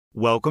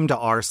Welcome to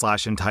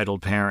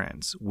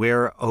r/Entitledparents,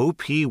 where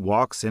OP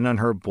walks in on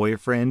her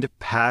boyfriend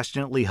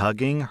passionately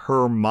hugging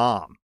her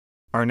mom.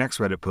 Our next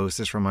Reddit post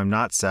is from I'm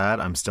Not Sad,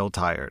 I'm Still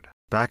Tired.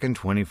 Back in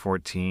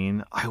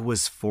 2014, I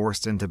was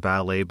forced into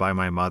ballet by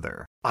my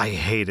mother. I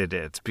hated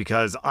it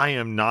because I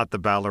am not the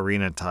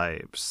ballerina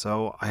type,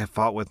 so I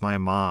fought with my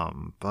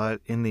mom,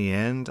 but in the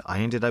end, I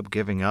ended up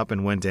giving up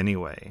and went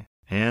anyway.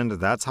 And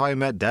that's how I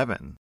met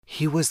Devin.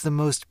 He was the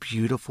most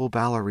beautiful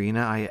ballerina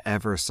I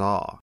ever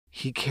saw.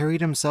 He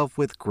carried himself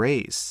with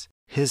grace.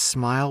 His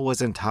smile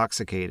was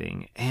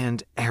intoxicating,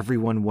 and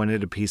everyone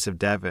wanted a piece of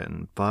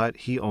Devin, but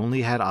he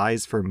only had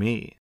eyes for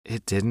me.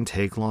 It didn't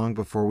take long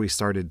before we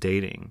started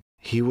dating.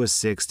 He was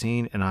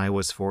 16 and I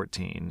was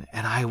 14,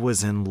 and I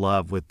was in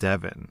love with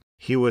Devin.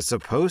 He was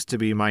supposed to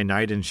be my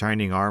knight in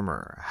shining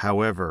armor.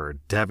 However,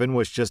 Devin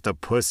was just a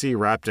pussy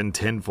wrapped in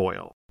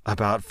tinfoil.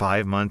 About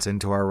 5 months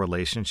into our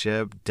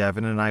relationship,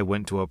 Devin and I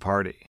went to a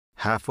party.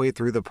 Halfway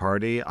through the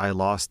party, I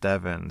lost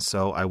Devin,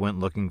 so I went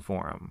looking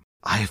for him.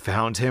 I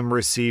found him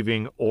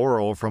receiving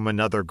oral from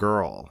another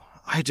girl.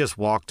 I just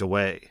walked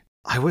away.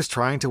 I was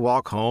trying to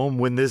walk home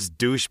when this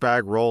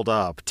douchebag rolled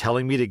up,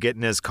 telling me to get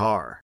in his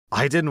car.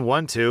 I didn't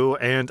want to,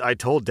 and I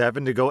told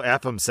Devin to go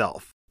F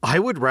himself. I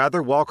would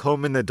rather walk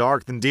home in the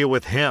dark than deal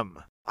with him.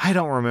 I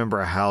don't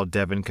remember how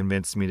Devin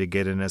convinced me to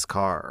get in his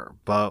car,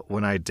 but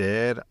when I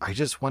did, I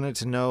just wanted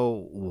to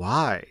know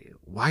why.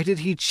 Why did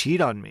he cheat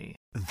on me?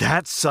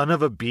 That son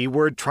of a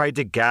B-word tried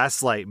to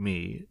gaslight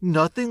me.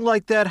 Nothing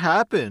like that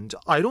happened.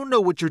 I don't know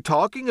what you're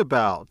talking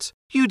about.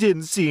 You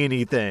didn't see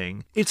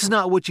anything. It's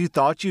not what you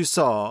thought you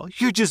saw.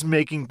 You're just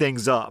making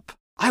things up.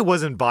 I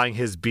wasn't buying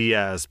his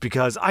BS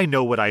because I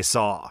know what I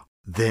saw.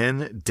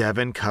 Then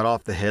Devin cut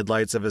off the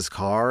headlights of his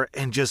car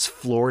and just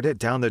floored it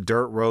down the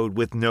dirt road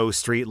with no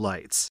street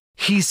lights.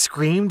 He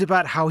screamed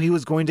about how he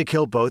was going to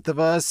kill both of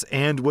us,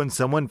 and when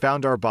someone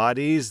found our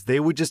bodies, they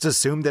would just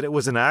assume that it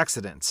was an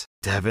accident.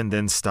 Devin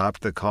then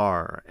stopped the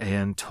car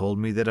and told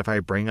me that if I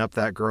bring up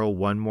that girl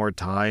one more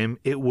time,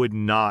 it would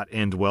not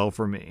end well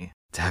for me.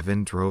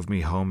 Devin drove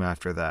me home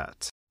after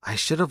that. I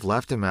should have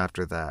left him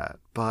after that,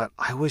 but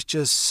I was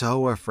just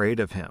so afraid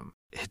of him.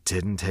 It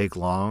didn't take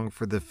long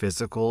for the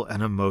physical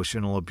and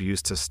emotional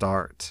abuse to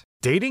start.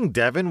 Dating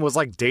Devin was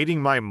like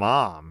dating my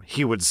mom.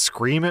 He would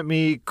scream at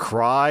me,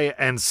 cry,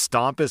 and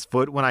stomp his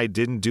foot when I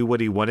didn't do what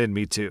he wanted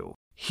me to.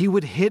 He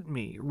would hit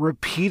me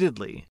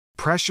repeatedly,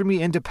 pressure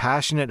me into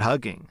passionate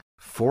hugging,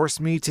 force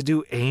me to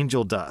do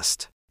angel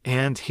dust,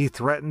 and he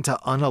threatened to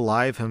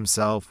unalive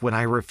himself when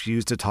I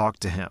refused to talk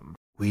to him.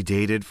 We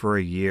dated for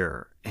a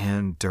year,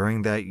 and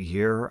during that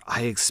year,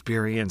 I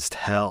experienced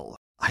hell.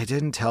 I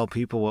didn't tell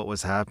people what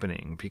was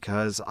happening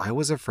because I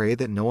was afraid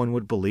that no one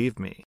would believe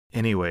me.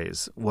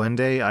 Anyways, one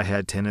day I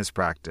had tennis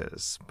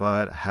practice,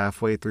 but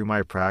halfway through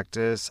my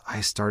practice,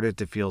 I started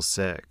to feel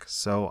sick,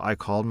 so I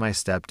called my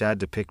stepdad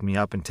to pick me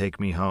up and take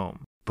me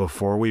home.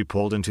 Before we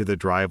pulled into the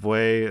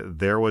driveway,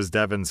 there was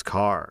Devin's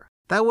car.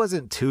 That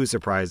wasn't too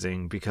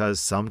surprising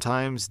because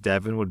sometimes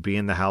Devin would be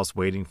in the house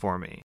waiting for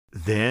me.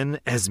 Then,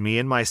 as me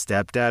and my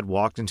stepdad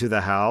walked into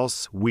the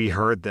house, we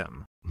heard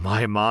them.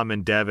 My mom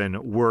and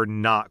Devin were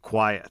not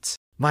quiet.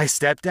 My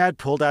stepdad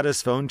pulled out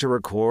his phone to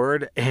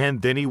record,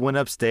 and then he went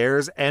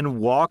upstairs and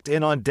walked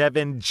in on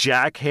Devin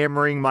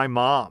jackhammering my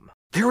mom.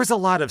 There was a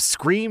lot of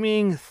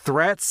screaming,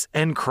 threats,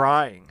 and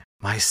crying.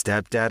 My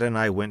stepdad and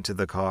I went to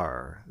the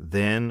car.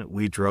 Then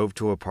we drove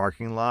to a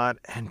parking lot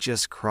and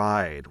just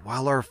cried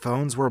while our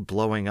phones were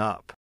blowing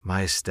up.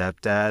 My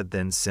stepdad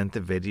then sent the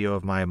video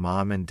of my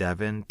mom and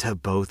Devin to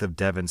both of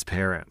Devin's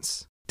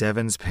parents.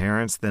 Devin's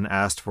parents then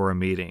asked for a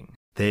meeting.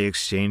 They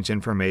exchanged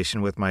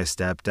information with my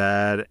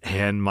stepdad,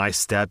 and my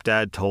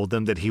stepdad told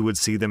them that he would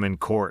see them in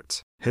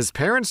court. His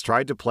parents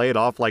tried to play it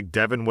off like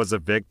Devin was a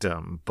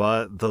victim,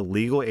 but the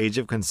legal age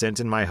of consent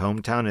in my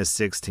hometown is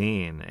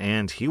 16,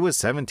 and he was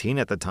 17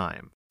 at the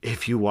time.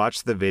 If you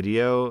watch the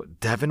video,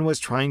 Devin was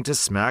trying to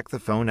smack the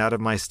phone out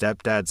of my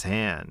stepdad's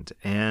hand,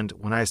 and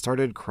when I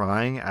started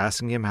crying,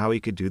 asking him how he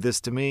could do this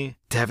to me,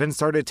 Devin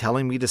started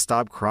telling me to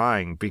stop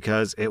crying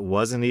because it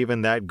wasn't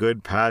even that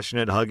good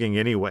passionate hugging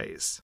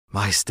anyways.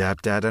 My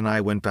stepdad and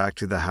I went back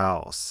to the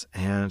house,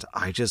 and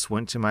I just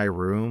went to my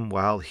room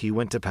while he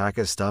went to pack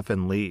his stuff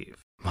and leave.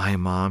 My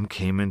mom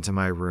came into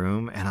my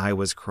room and I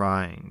was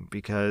crying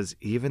because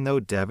even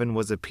though Devin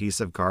was a piece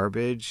of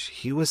garbage,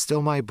 he was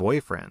still my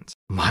boyfriend.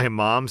 My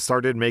mom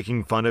started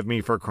making fun of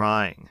me for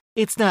crying.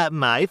 It's not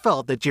my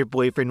fault that your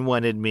boyfriend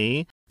wanted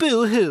me.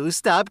 Boo-hoo,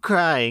 stop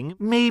crying.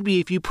 Maybe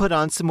if you put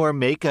on some more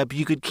makeup,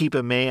 you could keep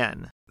a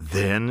man.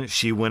 Then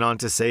she went on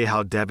to say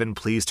how Devin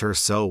pleased her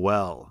so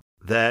well,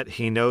 that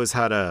he knows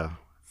how to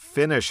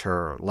finish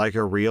her like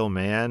a real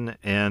man,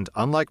 and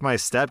unlike my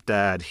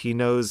stepdad, he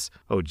knows,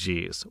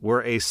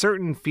 where a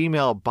certain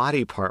female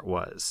body part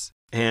was.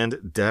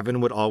 And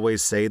Devin would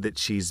always say that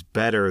she's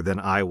better than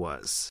I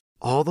was.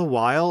 All the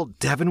while,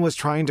 Devin was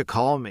trying to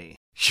call me.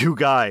 You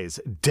guys,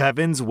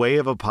 Devin's way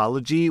of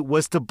apology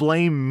was to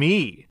blame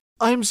me.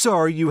 I'm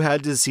sorry you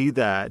had to see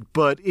that,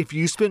 but if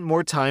you spent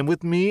more time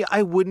with me,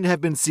 I wouldn't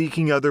have been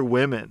seeking other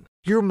women.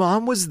 Your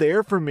mom was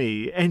there for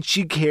me, and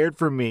she cared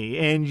for me,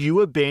 and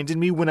you abandoned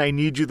me when I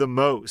need you the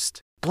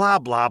most. Blah,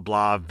 blah,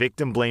 blah,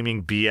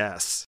 victim-blaming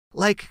BS.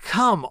 Like,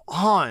 come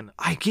on,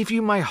 I give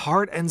you my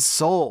heart and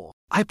soul.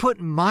 I put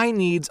my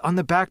needs on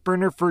the back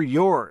burner for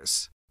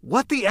yours.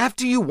 What the F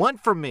do you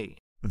want from me?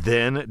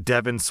 Then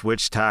Devin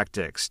switched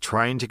tactics,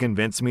 trying to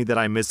convince me that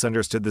I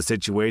misunderstood the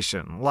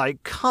situation.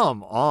 Like,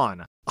 come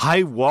on.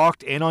 I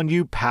walked in on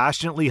you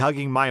passionately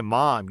hugging my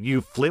mom,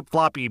 you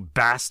flip-floppy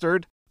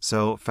bastard.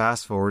 So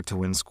fast forward to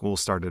when school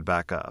started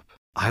back up.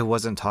 I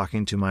wasn't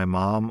talking to my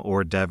mom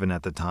or Devin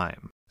at the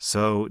time.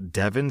 So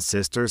Devin's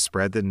sister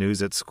spread the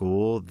news at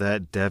school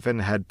that Devin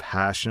had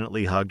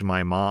passionately hugged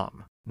my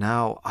mom.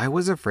 Now, I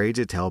was afraid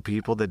to tell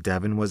people that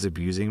Devin was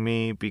abusing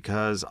me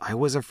because I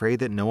was afraid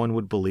that no one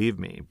would believe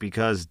me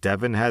because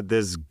Devin had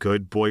this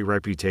good boy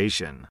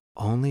reputation.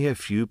 Only a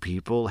few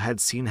people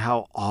had seen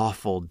how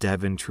awful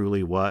Devin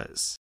truly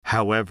was.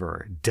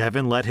 However,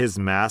 Devin let his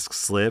mask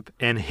slip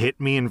and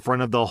hit me in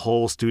front of the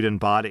whole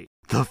student body.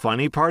 The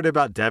funny part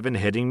about Devin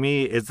hitting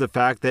me is the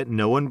fact that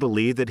no one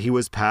believed that he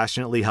was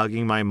passionately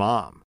hugging my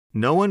mom.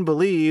 No one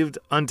believed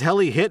until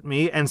he hit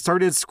me and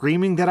started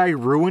screaming that I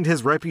ruined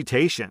his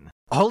reputation.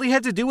 All he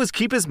had to do was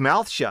keep his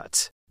mouth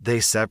shut. They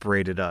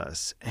separated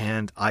us,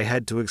 and I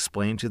had to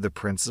explain to the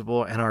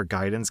principal and our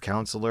guidance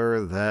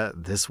counselor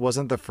that this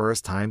wasn't the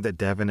first time that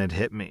Devin had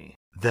hit me.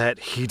 That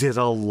he did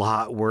a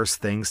lot worse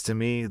things to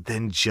me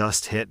than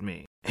just hit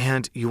me.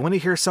 And you want to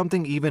hear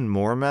something even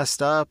more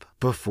messed up?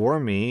 Before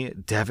me,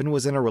 Devin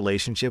was in a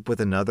relationship with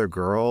another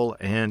girl,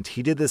 and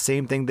he did the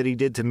same thing that he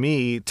did to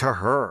me to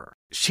her.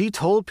 She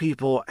told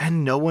people,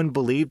 and no one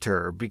believed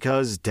her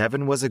because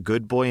Devin was a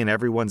good boy in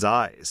everyone's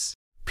eyes.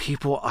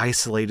 People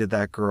isolated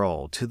that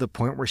girl to the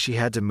point where she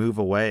had to move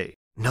away.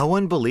 No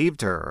one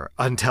believed her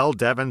until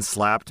Devin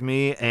slapped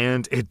me,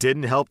 and it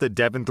didn't help that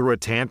Devin threw a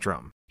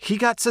tantrum. He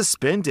got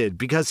suspended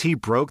because he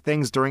broke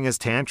things during his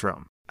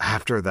tantrum.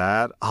 After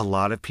that, a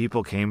lot of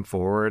people came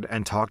forward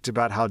and talked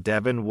about how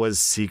Devin was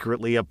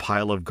secretly a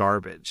pile of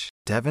garbage.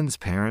 Devin's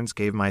parents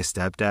gave my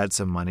stepdad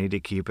some money to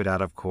keep it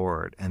out of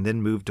court and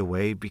then moved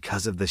away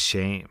because of the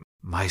shame.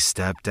 My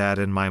stepdad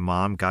and my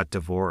mom got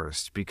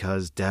divorced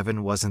because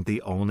Devin wasn't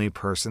the only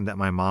person that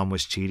my mom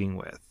was cheating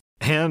with.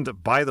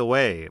 And by the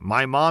way,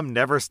 my mom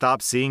never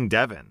stopped seeing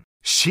Devin.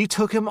 She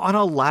took him on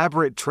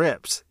elaborate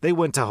trips. They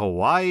went to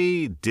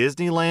Hawaii,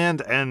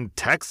 Disneyland, and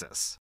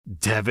Texas.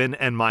 Devin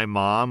and my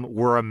mom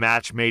were a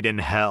match made in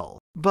hell.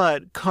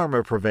 But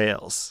karma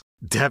prevails.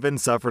 Devin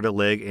suffered a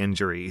leg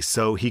injury,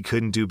 so he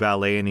couldn't do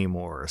ballet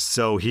anymore,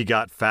 so he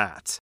got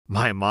fat.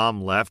 My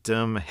mom left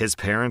him, his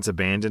parents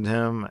abandoned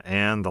him,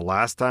 and the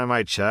last time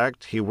I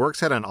checked, he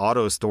works at an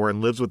auto store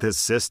and lives with his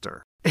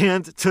sister.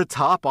 And to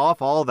top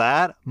off all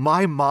that,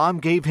 my mom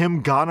gave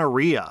him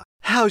gonorrhea.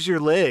 How's your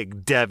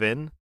leg,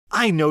 Devin?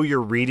 I know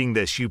you're reading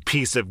this, you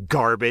piece of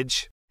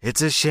garbage.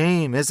 It's a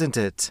shame, isn't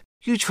it?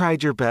 You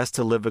tried your best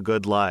to live a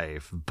good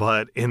life,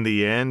 but in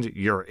the end,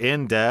 you're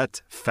in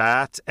debt,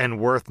 fat, and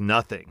worth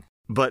nothing.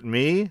 But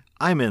me,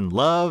 I'm in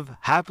love,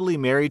 happily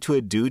married to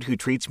a dude who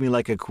treats me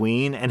like a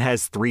queen and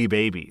has 3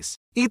 babies.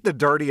 Eat the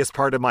dirtiest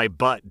part of my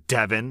butt,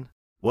 Devin.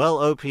 Well,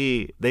 OP,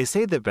 they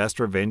say the best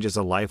revenge is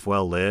a life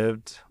well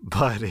lived,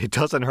 but it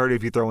doesn't hurt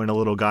if you throw in a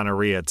little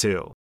gonorrhea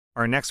too.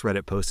 Our next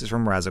Reddit post is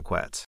from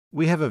Razaquet.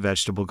 We have a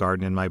vegetable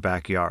garden in my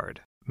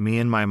backyard. Me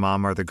and my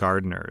mom are the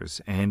gardeners,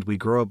 and we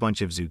grow a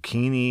bunch of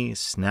zucchini,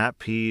 snap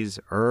peas,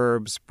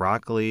 herbs,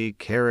 broccoli,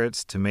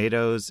 carrots,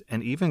 tomatoes,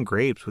 and even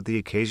grapes with the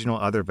occasional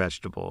other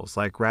vegetables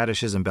like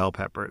radishes and bell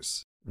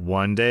peppers.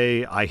 One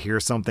day, I hear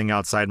something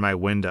outside my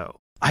window.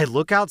 I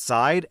look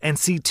outside and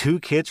see 2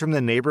 kids from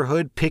the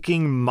neighborhood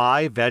picking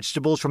my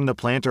vegetables from the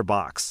planter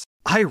box.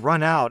 I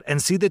run out and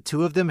see the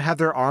 2 of them have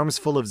their arms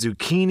full of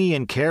zucchini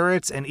and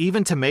carrots and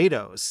even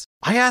tomatoes.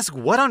 I ask,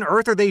 what on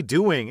earth are they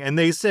doing? And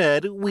they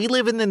said, we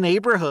live in the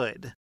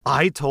neighborhood.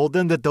 I told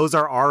them that those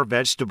are our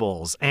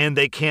vegetables and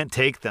they can't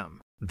take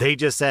them. They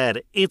just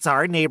said, it's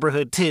our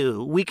neighborhood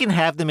too. We can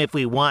have them if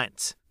we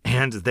want.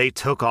 And they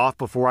took off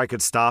before I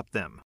could stop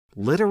them,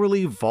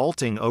 literally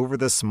vaulting over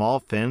the small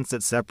fence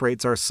that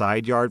separates our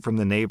side yard from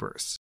the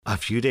neighbors. A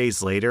few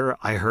days later,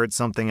 I heard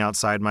something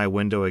outside my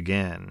window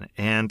again,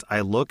 and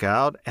I look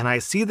out and I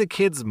see the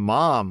kid's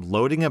mom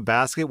loading a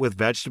basket with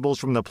vegetables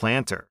from the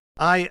planter.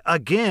 I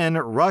again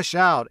rush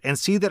out and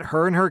see that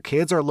her and her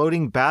kids are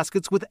loading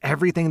baskets with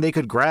everything they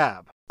could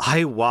grab.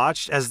 I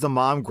watched as the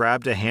mom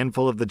grabbed a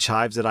handful of the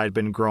chives that I'd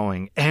been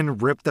growing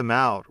and ripped them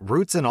out,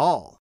 roots and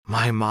all.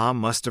 My mom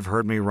must have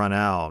heard me run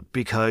out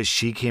because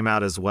she came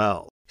out as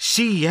well.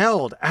 She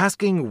yelled,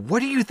 asking, what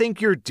do you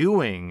think you're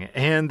doing?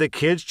 And the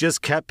kids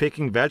just kept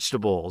picking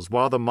vegetables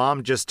while the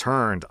mom just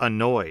turned,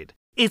 annoyed.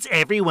 It's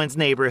everyone's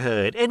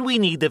neighborhood and we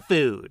need the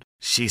food,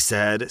 she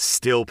said,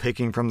 still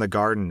picking from the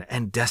garden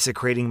and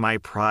desecrating my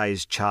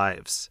prized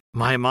chives.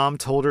 My mom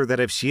told her that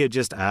if she had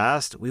just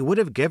asked, we would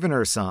have given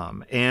her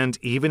some. And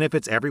even if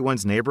it's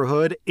everyone's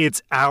neighborhood,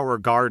 it's our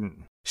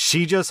garden.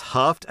 She just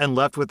huffed and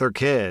left with her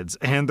kids,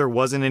 and there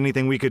wasn't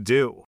anything we could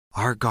do.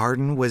 Our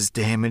garden was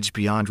damaged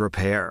beyond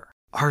repair.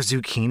 Our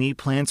zucchini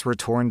plants were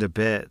torn to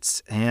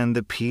bits, and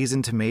the peas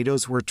and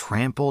tomatoes were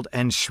trampled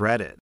and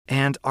shredded.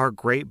 And our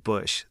grape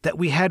bush that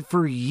we had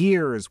for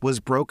years was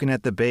broken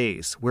at the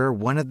base where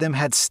one of them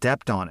had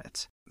stepped on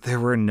it. There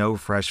were no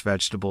fresh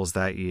vegetables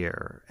that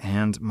year,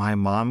 and my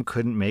mom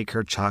couldn't make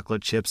her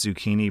chocolate chip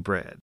zucchini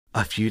bread.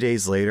 A few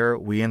days later,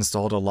 we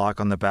installed a lock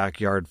on the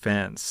backyard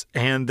fence,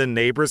 and the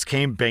neighbors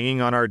came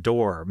banging on our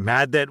door,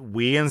 mad that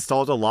we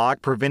installed a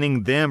lock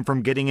preventing them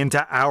from getting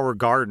into our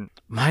garden.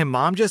 My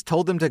mom just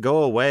told them to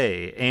go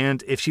away,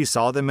 and if she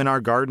saw them in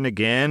our garden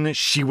again,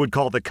 she would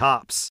call the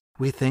cops.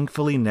 We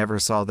thankfully never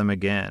saw them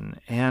again,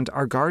 and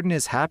our garden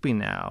is happy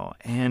now,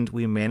 and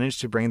we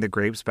managed to bring the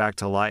grapes back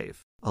to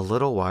life. A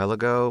little while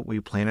ago, we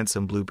planted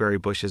some blueberry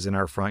bushes in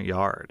our front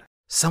yard.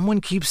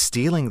 Someone keeps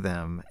stealing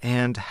them,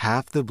 and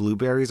half the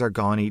blueberries are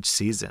gone each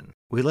season.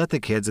 We let the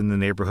kids in the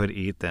neighborhood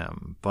eat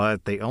them,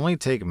 but they only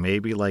take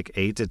maybe like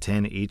 8 to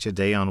 10 each a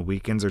day on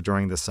weekends or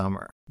during the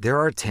summer. There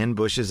are 10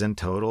 bushes in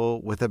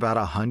total, with about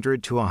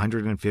 100 to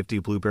 150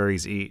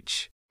 blueberries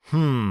each.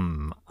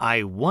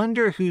 I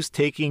wonder who's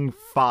taking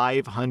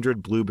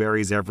 500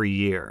 blueberries every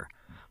year.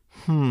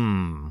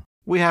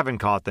 We haven't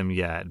caught them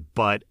yet,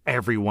 but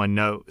everyone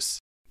knows.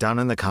 Down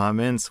in the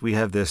comments, we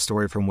have this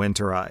story from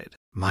Winteride.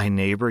 My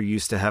neighbor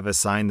used to have a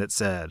sign that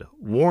said,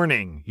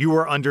 "Warning, you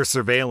are under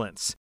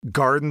surveillance.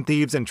 Garden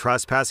thieves and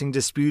trespassing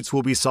disputes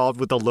will be solved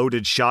with a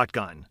loaded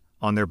shotgun,"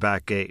 on their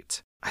back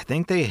gate. I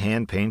think they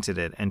hand-painted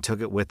it and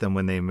took it with them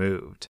when they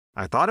moved.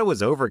 I thought it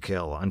was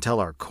overkill until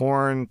our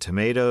corn,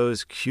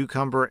 tomatoes,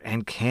 cucumber,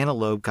 and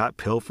cantaloupe got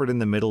pilfered in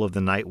the middle of the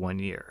night one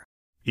year.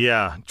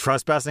 Yeah,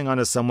 trespassing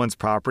onto someone's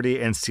property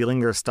and stealing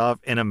their stuff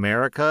in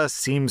America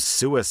seems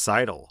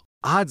suicidal.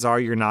 Odds are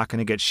you're not going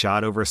to get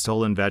shot over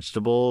stolen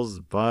vegetables,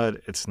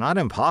 but it's not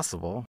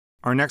impossible.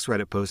 Our next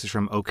Reddit post is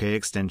from OK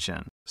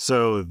Extension.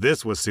 So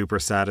this was super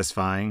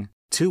satisfying.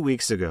 2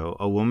 weeks ago,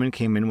 a woman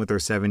came in with her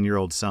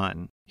 7-year-old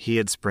son. He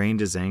had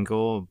sprained his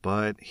ankle,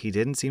 but he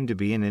didn't seem to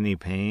be in any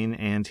pain,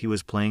 and he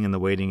was playing in the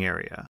waiting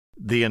area.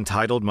 The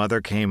entitled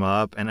mother came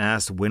up and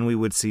asked when we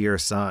would see her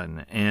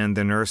son, and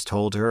the nurse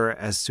told her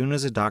as soon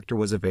as a doctor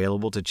was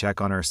available to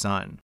check on her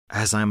son.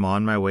 As I'm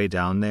on my way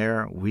down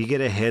there, we get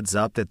a heads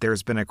up that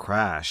there's been a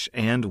crash,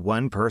 and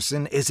one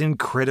person is in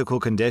critical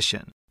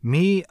condition.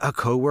 Me, a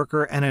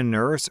coworker, and a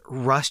nurse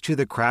rush to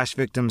the crash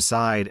victim's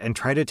side and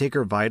try to take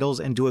her vitals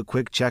and do a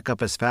quick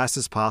checkup as fast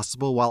as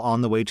possible while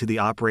on the way to the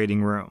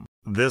operating room.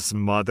 This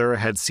mother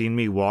had seen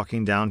me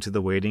walking down to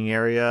the waiting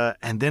area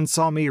and then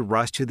saw me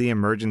rush to the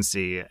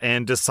emergency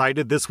and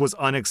decided this was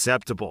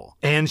unacceptable.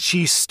 And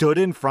she stood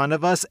in front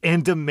of us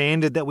and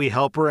demanded that we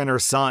help her and her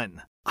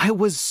son. I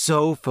was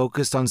so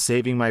focused on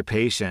saving my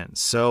patient,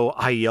 so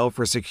I yelled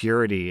for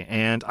security,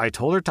 and I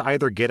told her to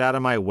either get out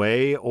of my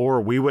way or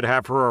we would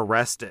have her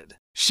arrested.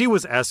 She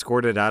was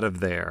escorted out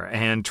of there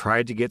and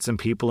tried to get some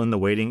people in the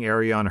waiting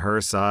area on her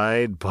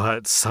side,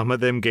 but some of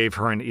them gave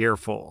her an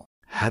earful.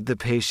 Had the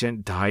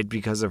patient died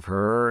because of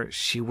her,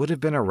 she would have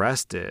been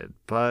arrested,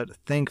 but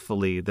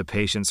thankfully the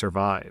patient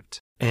survived.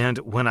 And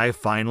when I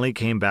finally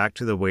came back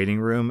to the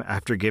waiting room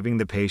after giving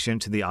the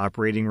patient to the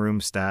operating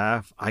room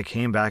staff, I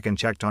came back and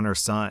checked on her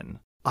son.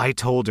 I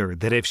told her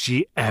that if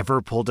she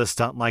ever pulled a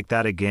stunt like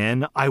that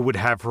again, I would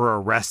have her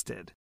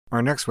arrested.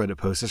 Our next Reddit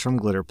post is from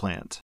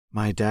Glitterplant.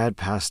 My dad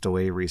passed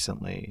away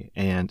recently,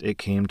 and it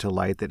came to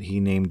light that he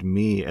named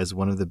me as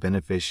one of the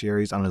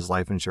beneficiaries on his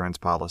life insurance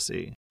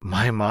policy.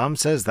 My mom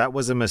says that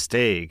was a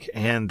mistake,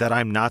 and that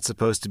I'm not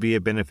supposed to be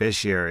a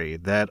beneficiary,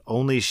 that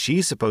only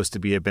she's supposed to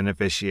be a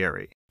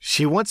beneficiary.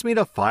 She wants me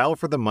to file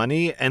for the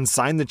money and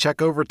sign the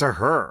check over to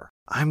her.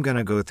 I'm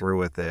gonna go through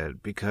with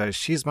it because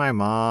she's my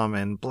mom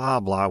and blah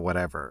blah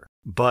whatever.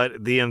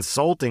 But the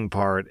insulting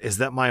part is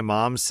that my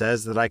mom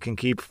says that I can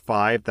keep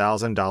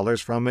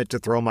 $5,000 from it to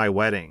throw my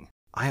wedding.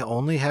 I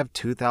only have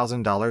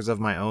 $2,000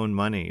 of my own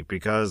money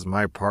because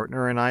my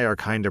partner and I are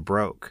kinda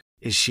broke.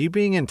 Is she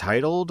being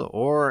entitled,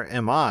 or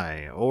am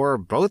I, or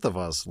both of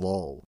us,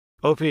 lol?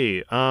 OP,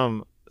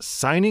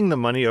 signing the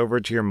money over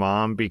to your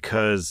mom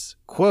because,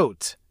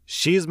 quote,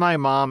 she's my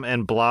mom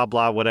and blah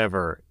blah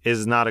whatever,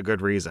 is not a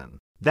good reason.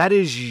 That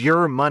is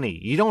your money.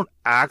 You don't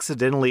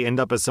accidentally end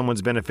up as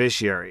someone's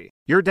beneficiary.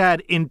 Your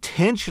dad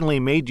intentionally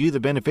made you the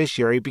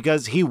beneficiary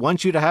because he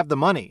wants you to have the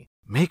money.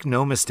 Make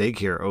no mistake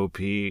here, OP.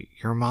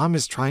 Your mom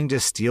is trying to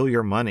steal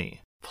your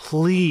money.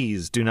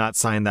 Please do not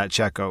sign that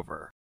check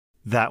over.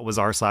 That was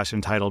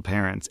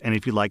r/Entitledparents. And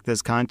if you like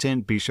this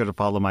content, be sure to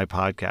follow my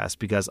podcast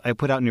because I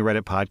put out new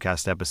Reddit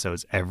podcast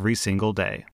episodes every single day.